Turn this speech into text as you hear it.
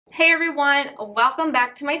Hey everyone, welcome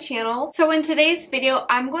back to my channel. So in today's video,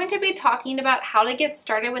 I'm going to be talking about how to get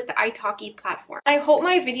started with the Italki platform. I hope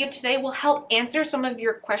my video today will help answer some of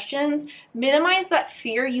your questions, minimize that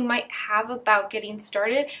fear you might have about getting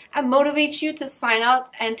started, and motivate you to sign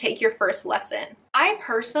up and take your first lesson. I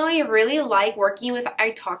personally really like working with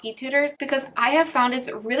Italki tutors because I have found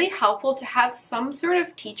it's really helpful to have some sort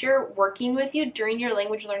of teacher working with you during your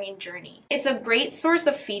language learning journey. It's a great source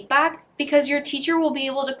of feedback because your teacher will be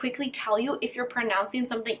able to quickly tell you if you're pronouncing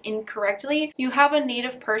something incorrectly. You have a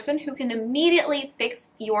native person who can immediately fix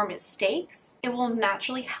your mistakes. It will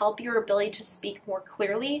naturally help your ability to speak more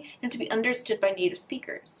clearly and to be understood by native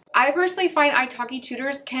speakers. I personally find Italki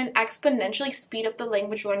tutors can exponentially speed up the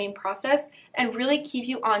language learning process and really keep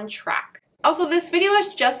you on track. Also, this video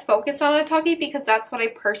is just focused on Italki because that's what I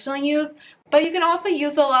personally use, but you can also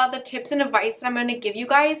use a lot of the tips and advice that I'm going to give you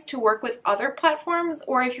guys to work with other platforms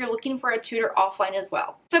or if you're looking for a tutor offline as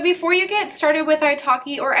well. So before you get started with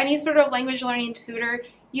Italki or any sort of language learning tutor,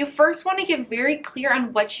 you first want to get very clear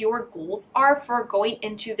on what your goals are for going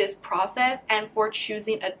into this process and for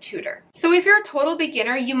choosing a tutor. So if you're a total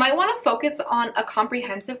beginner, you might want to focus on a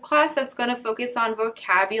comprehensive class that's going to focus on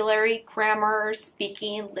vocabulary, grammar,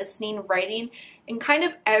 speaking, listening, writing, and kind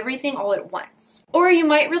of everything all at once. Or you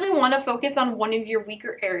might really want to focus on one of your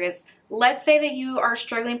weaker areas. Let's say that you are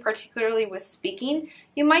struggling particularly with speaking.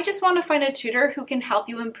 You might just want to find a tutor who can help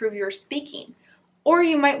you improve your speaking. Or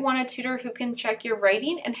you might want a tutor who can check your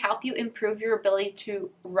writing and help you improve your ability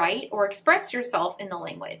to write or express yourself in the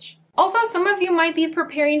language. Also, some of you might be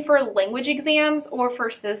preparing for language exams or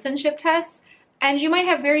for citizenship tests, and you might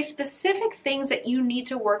have very specific things that you need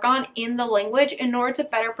to work on in the language in order to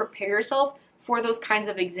better prepare yourself for those kinds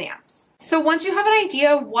of exams. So once you have an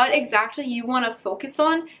idea of what exactly you want to focus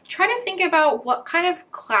on, try to think about what kind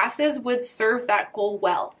of classes would serve that goal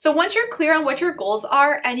well. So once you're clear on what your goals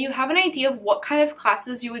are and you have an idea of what kind of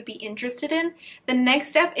classes you would be interested in, the next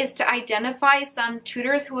step is to identify some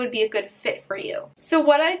tutors who would be a good fit for you. So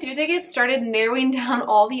what I do to get started narrowing down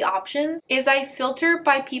all the options is I filter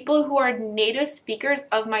by people who are native speakers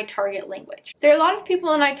of my target language. There are a lot of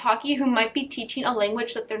people in Italki who might be teaching a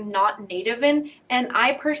language that they're not native in, and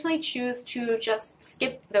I personally choose to just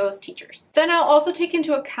skip those teachers. Then I'll also take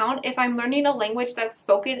into account if I'm learning a language that's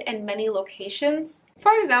spoken in many locations.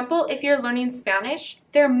 For example, if you're learning Spanish,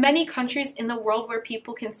 there are many countries in the world where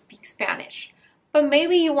people can speak Spanish. But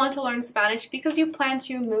maybe you want to learn Spanish because you plan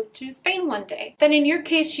to move to Spain one day. Then in your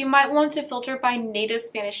case, you might want to filter by native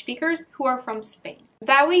Spanish speakers who are from Spain.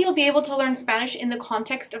 That way you'll be able to learn Spanish in the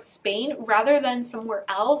context of Spain rather than somewhere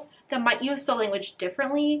else that might use the language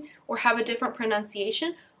differently or have a different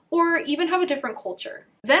pronunciation or even have a different culture.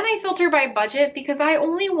 Then I filter by budget because I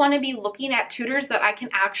only want to be looking at tutors that I can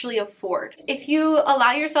actually afford. If you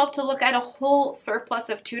allow yourself to look at a whole surplus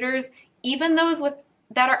of tutors, even those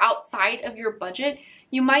that are outside of your budget,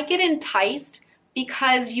 you might get enticed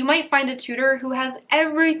because you might find a tutor who has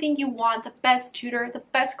everything you want, the best tutor, the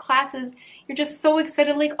best classes. You're just so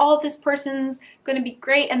excited, like, oh, this person's going to be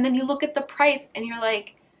great. And then you look at the price and you're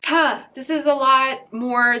like, this is a lot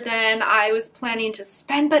more than I was planning to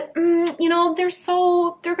spend, but you know,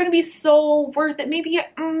 they're going to be so worth it. Maybe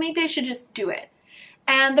I should just do it.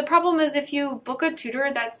 And the problem is if you book a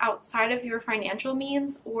tutor that's outside of your financial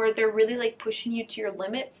means or they're really like pushing you to your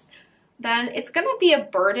limits, then it's going to be a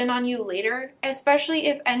burden on you later, especially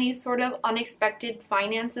if any sort of unexpected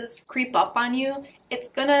finances creep up on you.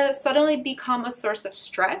 It's going to suddenly become a source of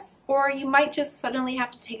stress, or you might just suddenly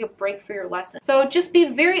have to take a break for your lesson. So just be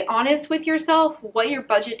very honest with yourself what your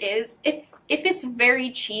budget is. If it's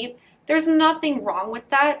very cheap, there's nothing wrong with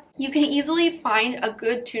that. You can easily find a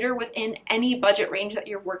good tutor within any budget range that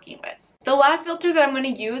you're working with. The last filter that I'm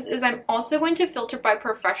going to use is I'm also going to filter by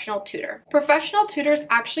professional tutor. Professional tutors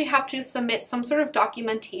actually have to submit some sort of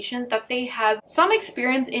documentation that they have some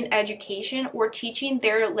experience in education or teaching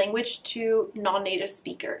their language to non-native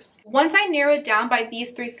speakers. Once I narrow it down by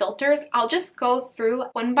these three filters, I'll just go through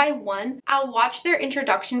one by one. I'll watch their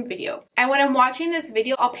introduction video. And when I'm watching this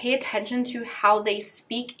video, I'll pay attention to how they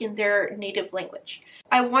speak in their native language.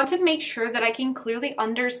 I want to make sure that I can clearly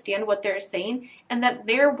understand what they're saying and that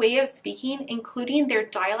their way of speaking, including their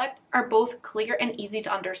dialect, are both clear and easy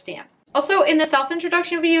to understand. Also, in the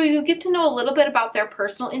self-introduction video, you get to know a little bit about their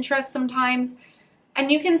personal interests sometimes,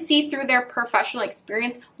 and you can see through their professional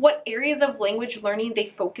experience what areas of language learning they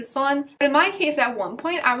focus on. But in my case, at one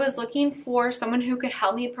point, I was looking for someone who could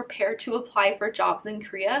help me prepare to apply for jobs in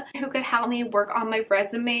Korea, who could help me work on my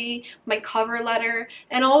resume, my cover letter,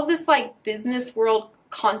 and all of this like business world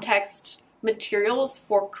context materials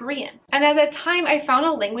for Korean. And at that time, I found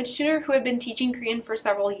a language tutor who had been teaching Korean for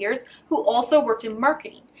several years who also worked in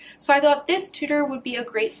marketing. So I thought this tutor would be a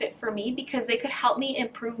great fit for me because they could help me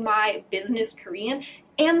improve my business Korean,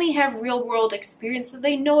 and they have real world experience, so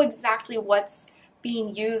they know exactly what's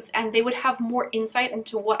being used, and they would have more insight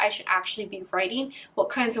into what I should actually be writing, what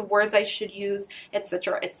kinds of words I should use,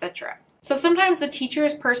 etc., etc. So sometimes the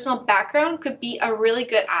teacher's personal background could be a really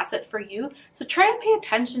good asset for you. So try to pay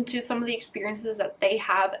attention to some of the experiences that they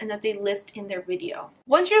have and that they list in their video.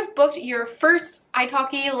 Once you've booked your first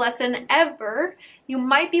Italki lesson ever, you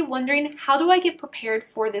might be wondering, how do I get prepared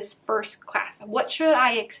for this first class? What should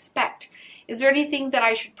I expect? Is there anything that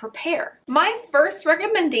I should prepare? My first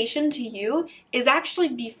recommendation to you is actually,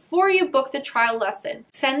 before you book the trial lesson,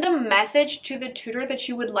 send a message to the tutor that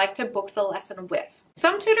you would like to book the lesson with.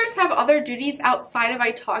 Some tutors have other duties outside of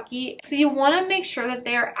Italki, so you want to make sure that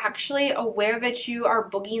they are actually aware that you are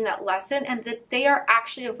booking that lesson and that they are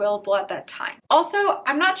actually available at that time. Also,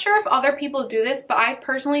 I'm not sure if other people do this, but I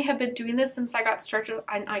personally have been doing this since I got started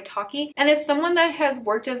on Italki. And as someone that has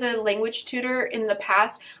worked as a language tutor in the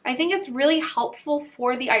past, I think it's really helpful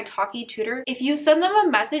for the Italki tutor if you send them a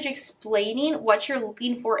message explaining what you're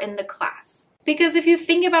looking for in the class. Because if you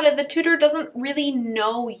think about it, the tutor doesn't really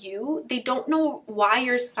know you. They don't know why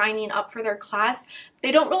you're signing up for their class.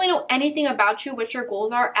 They don't really know anything about you, what your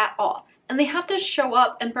goals are at all. And they have to show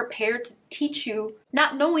up and prepare to teach you,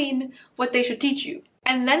 not knowing what they should teach you.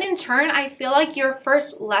 And then in turn, I feel like your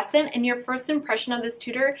first lesson and your first impression of this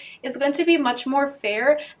tutor is going to be much more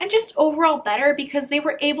fair and just overall better because they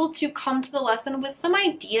were able to come to the lesson with some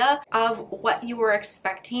idea of what you were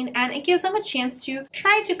expecting, and it gives them a chance to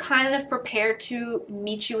try to kind of prepare to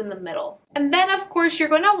meet you in the middle. And then of course, you're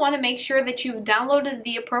going to want to make sure that you've downloaded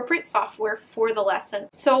the appropriate software for the lesson.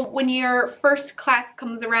 So when your first class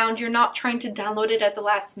comes around, you're not trying to download it at the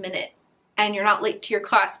last minute and you're not late to your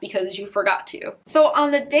class because you forgot to. So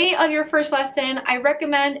on the day of your first lesson, I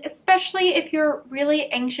recommend, especially if you're really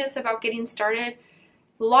anxious about getting started,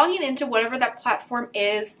 logging into whatever that platform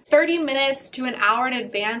is 30 minutes to an hour in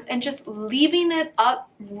advance and just leaving it up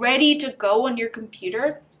ready to go on your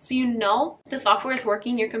computer. So you know the software is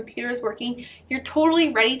working, your computer is working, you're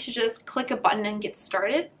totally ready to just click a button and get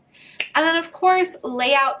started. And then of course,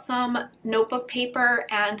 lay out some notebook paper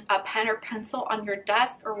and a pen or pencil on your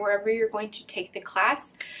desk or wherever you're going to take the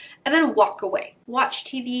class, and then walk away. Watch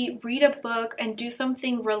TV, read a book, and do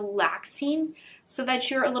something relaxing so that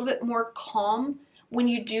you're a little bit more calm when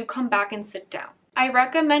you do come back and sit down. I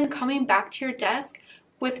recommend coming back to your desk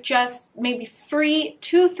with just maybe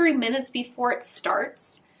 2-3 minutes before it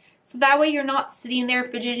starts. So that way you're not sitting there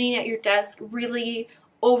fidgeting at your desk, really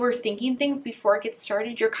overthinking things before it gets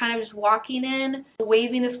started. You're kind of just walking in,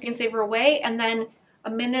 waving the screensaver away, and then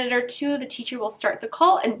a minute or two, the teacher will start the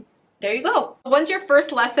call, and there you go. Once your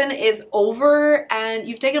first lesson is over and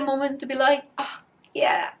you've taken a moment to be like, oh,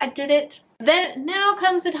 yeah, I did it, then now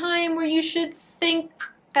comes the time where you should think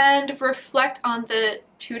and reflect on the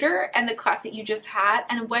tutor and the class that you just had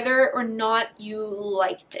and whether or not you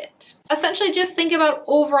liked it. Essentially, just think about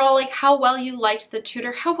overall, like, how well you liked the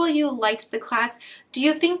tutor, how well you liked the class. Do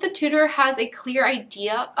you think the tutor has a clear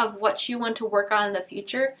idea of what you want to work on in the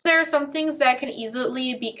future? There are some things that can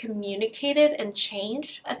easily be communicated and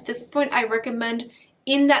changed. At this point, I recommend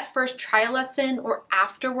in that first trial lesson or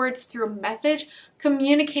afterwards through a message,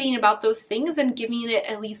 communicating about those things and giving it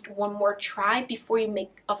at least one more try before you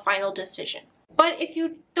make a final decision. But if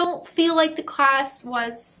you don't feel like the class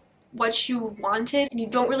was what you wanted and you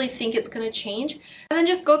don't really think it's going to change, and then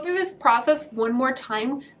just go through this process one more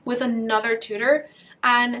time with another tutor,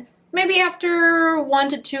 and maybe after 1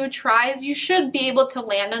 to 2 tries, you should be able to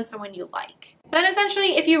land on someone you like. Then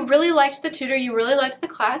essentially, if you really liked the tutor, you really liked the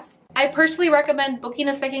class, I personally recommend booking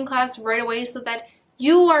a second class right away so that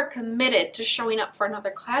you are committed to showing up for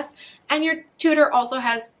another class, and your tutor also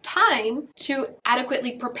has time to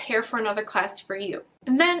adequately prepare for another class for you.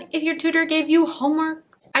 And then if your tutor gave you homework,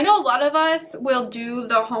 I know a lot of us will do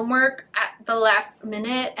the homework at the last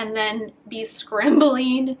minute and then be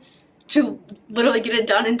scrambling to literally get it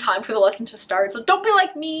done in time for the lesson to start. So don't be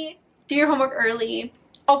like me. Do your homework early.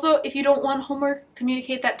 Also, if you don't want homework,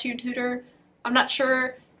 communicate that to your tutor. I'm not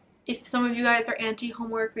sure if some of you guys are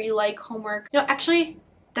anti-homework or you like homework. No, actually,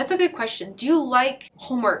 that's a good question. Do you like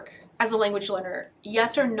homework as a language learner?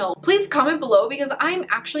 Yes or no? Please comment below because I'm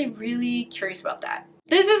actually really curious about that.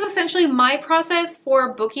 This is essentially my process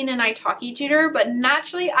for booking an Italki tutor, but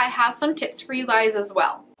naturally I have some tips for you guys as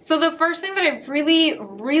well. So the first thing that I really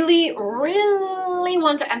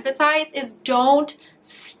want to emphasize is don't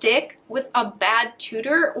stick with a bad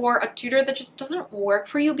tutor or a tutor that just doesn't work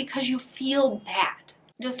for you because you feel bad.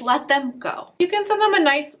 just let them go. You can send them a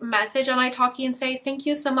nice message on Italki and say, thank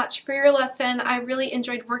you so much for your lesson. I really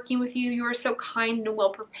enjoyed working with you. You were so kind and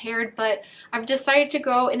well prepared, but I've decided to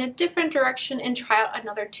go in a different direction and try out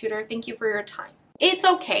another tutor. Thank you for your time. It's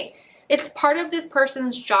okay. It's part of this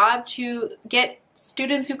person's job to get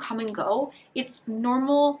students who come and go. It's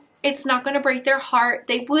normal. It's not going to break their heart.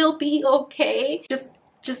 They will be okay.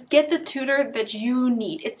 Just get the tutor that you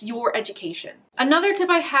need. It's your education. Another tip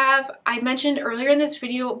I have, I mentioned earlier in this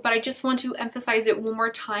video, but I just want to emphasize it one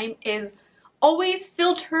more time, is always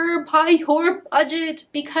filter by your budget,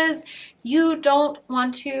 because you don't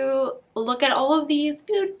want to look at all of these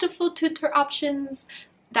beautiful tutor options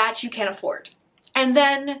that you can't afford. And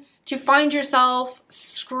then to find yourself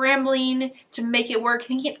scrambling to make it work,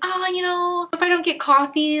 thinking, you know, if I don't get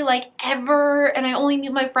coffee like ever and I only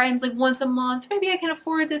meet my friends like once a month, maybe I can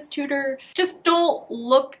afford this tutor. Just don't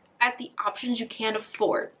look at the options you can't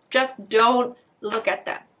afford. Just don't look at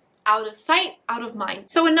them. Out of sight, out of mind.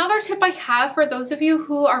 So another tip I have for those of you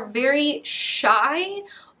who are very shy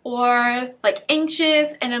or like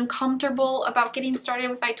anxious and uncomfortable about getting started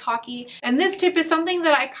with Italki. And this tip is something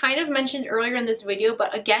that I kind of mentioned earlier in this video,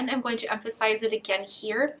 but again, I'm going to emphasize it again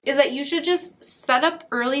here, is that you should just set up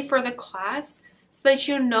early for the class so that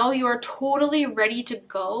you know you are totally ready to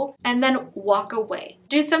go, and then walk away.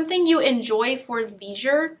 Do something you enjoy for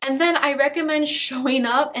leisure, and then I recommend showing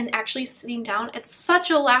up and actually sitting down at such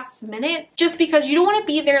a last minute, just because you don't want to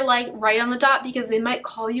be there like right on the dot, because they might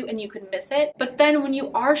call you and you could miss it. But then when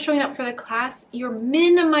you are showing up for the class, you're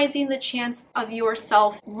minimizing the chance of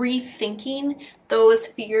yourself rethinking those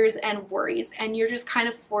fears and worries, and you're just kind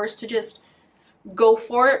of forced to just go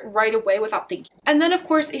for it right away without thinking. And then of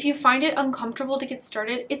course, if you find it uncomfortable to get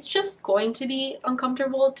started, it's just going to be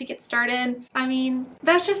uncomfortable to get started. I mean,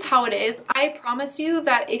 that's just how it is. I promise you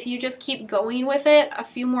that if you just keep going with it a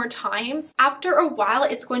few more times, after a while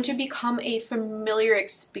it's going to become a familiar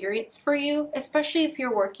experience for you, especially if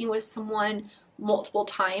you're working with someone multiple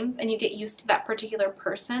times and you get used to that particular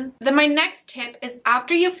person. Then my next tip is,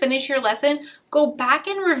 after you finish your lesson, go back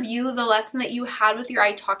and review the lesson that you had with your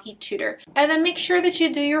Italki tutor, and then make sure that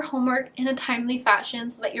you do your homework in a timely fashion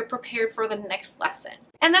so that you're prepared for the next lesson.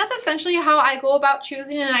 And that's essentially how I go about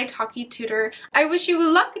choosing an Italki tutor. I wish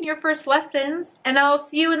you luck in your first lessons, and I'll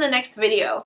see you in the next video.